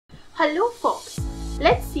Hello folks,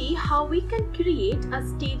 let's see how we can create a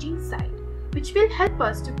staging site which will help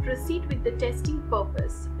us to proceed with the testing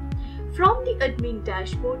purpose. From the admin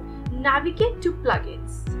dashboard, navigate to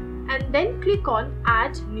plugins and then click on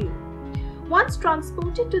Add New. Once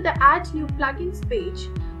transported to the Add New Plugins page,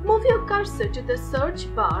 move your cursor to the search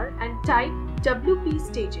bar and type WP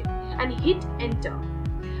Staging and hit Enter.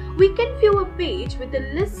 We can view a page with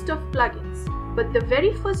a list of plugins, but the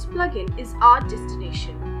very first plugin is our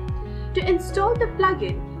destination. To install the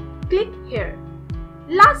plugin, click here.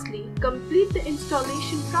 Lastly, complete the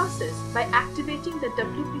installation process by activating the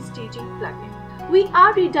WP Staging plugin. We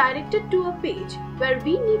are redirected to a page where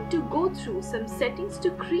we need to go through some settings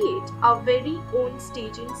to create our very own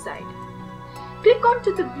staging site. Click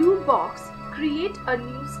onto the blue box, create a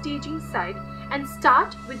new staging site and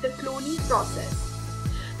start with the cloning process.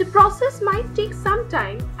 The process might take some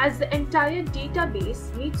time as the entire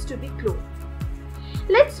database needs to be cloned.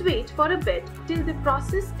 Let's wait for a bit till the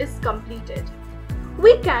process is completed.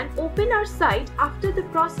 We can open our site after the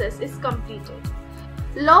process is completed.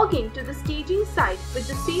 Log in to the staging site with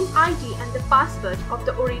the same ID and the password of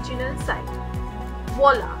the original site.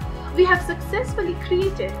 Voila! We have successfully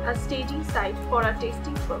created a staging site for our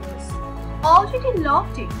testing purpose. Already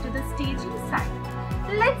logged in to the staging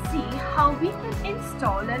site, let's see how we can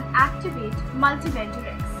install and activate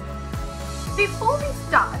MultiVendorX. Before we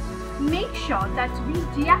start, make sure that we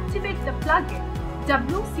deactivate the plugin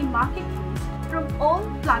WC Marketplace from all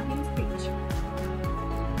plugins page.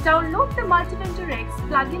 Download the MultiVendorX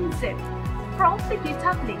plugin zip from the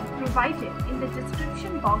GitHub link provided in the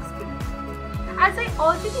description box below. As I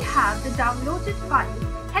already have the downloaded file,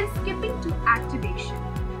 hence skipping to activation.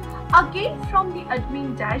 Again from the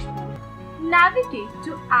admin dashboard, navigate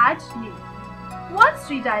to Add New. Once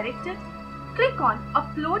redirected, click on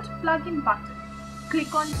Upload Plugin button.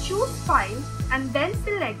 Click on Choose File and then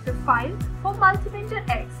select the file for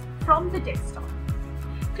MultiVendorX from the desktop.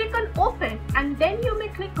 Click on Open and then you may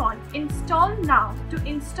click on Install Now to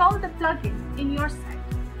install the plugin in your site.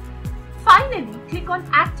 Finally, click on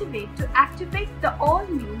Activate to activate the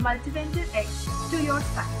all-new MultiVendorX to your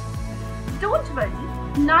site. Don't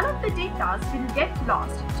worry, none of the data will get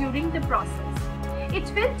lost during the process. It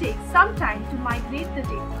will take some time to migrate the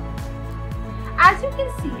data. As you can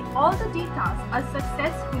see, all the data are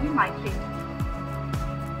successfully migrated.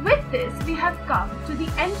 With this, we have come to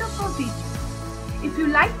the end of our video. If you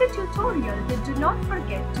like the tutorial, then do not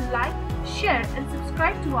forget to like, share and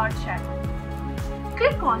subscribe to our channel.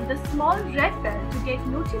 Click on the small red bell to get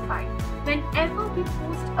notified whenever we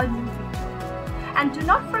post a new video. And do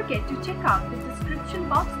not forget to check out the description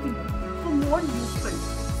box below for more useful.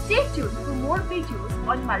 Stay tuned for more videos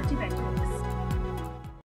on MultiVendorX.